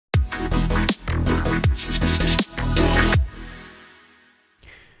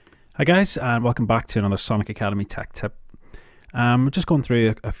Hi guys, and welcome back to another Sonic Academy Tech Tip. We're just going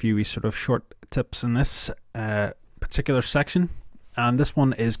through a few sort of short tips in this particular section, and this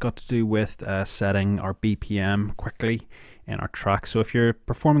one is got to do with setting our BPM quickly in our track. So if you're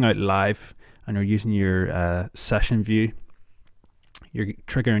performing out live and you're using your session view, you're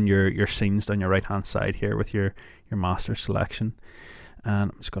triggering your scenes down your right hand side here with your master selection.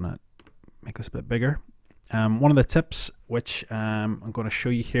 And I'm just going to make this a bit bigger. One of the tips which I'm going to show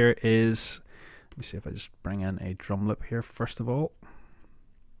you here is, let me see if I just bring in a drum loop here first of all.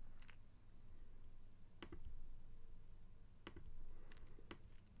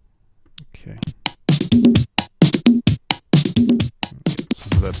 Okay.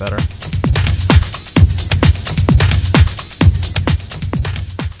 Sounds a bit better.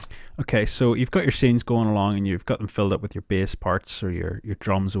 Okay, so you've got your scenes going along and you've got them filled up with your bass parts or your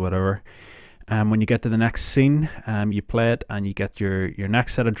drums or whatever. When you get to the next scene, you play it and you get your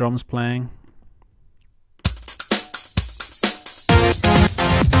next set of drums playing.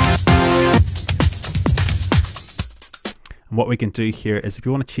 And what we can do here is if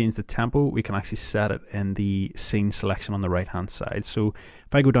you want to change the tempo, we can actually set it in the scene selection on the right hand side. So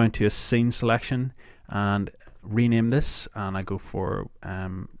if I go down to a scene selection and rename this and I go for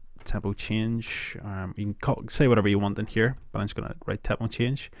tempo change, you can say whatever you want in here, but I'm just going to write tempo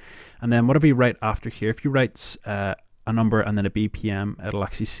change, and then whatever you write after here, if you write a number and then a BPM, it'll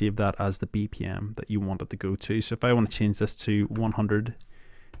actually save that as the BPM that you want it to go to. So if I want to change this to 100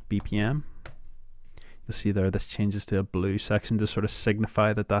 BPM, you'll see there this changes to a blue section to sort of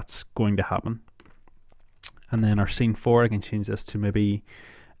signify that that's going to happen. And then our scene 4, I can change this to maybe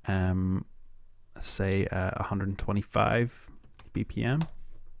let's say 125 BPM.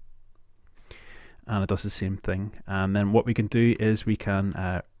 And it does the same thing. And then what we can do is we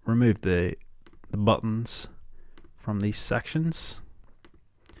can remove the buttons from these sections.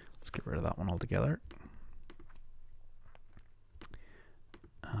 Let's get rid of that one altogether.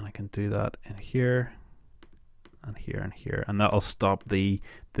 And I can do that in here and here and here, and that'll stop the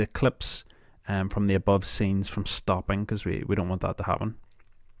clips from the above scenes from stopping, because we don't want that to happen.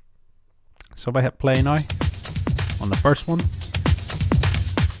 So if I hit play now on the first one,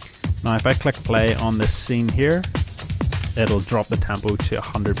 now if I click play on this scene here, it'll drop the tempo to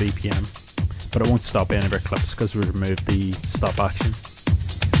 100 BPM, but it won't stop any of our clips because we removed the stop action.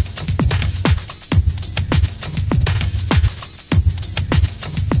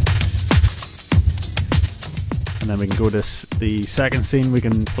 And then we can go to the second scene, we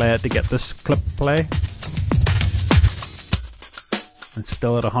can play it to get this clip play. And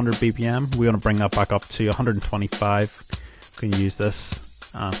still at 100 BPM, we want to bring that back up to 125. We can use this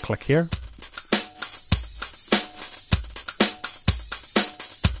and click here.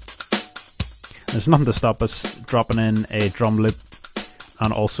 There's nothing to stop us dropping in a drum loop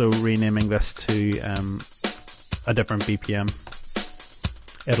and also renaming this to a different BPM.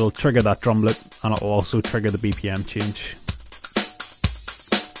 It'll trigger that drum loop and it'll also trigger the BPM change.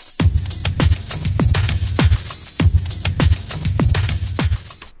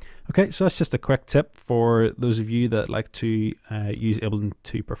 Okay, so that's just a quick tip for those of you that like to use Ableton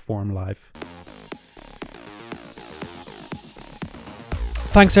to perform live.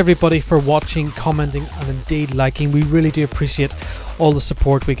 Thanks everybody for watching, commenting and indeed liking. We really do appreciate all the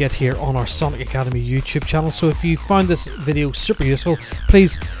support we get here on our Sonic Academy YouTube channel. So if you found this video super useful,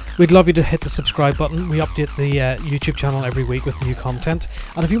 please, we'd love you to hit the subscribe button. We update the YouTube channel every week with new content.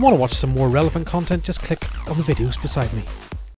 And if you want to watch some more relevant content, just click on the videos beside me.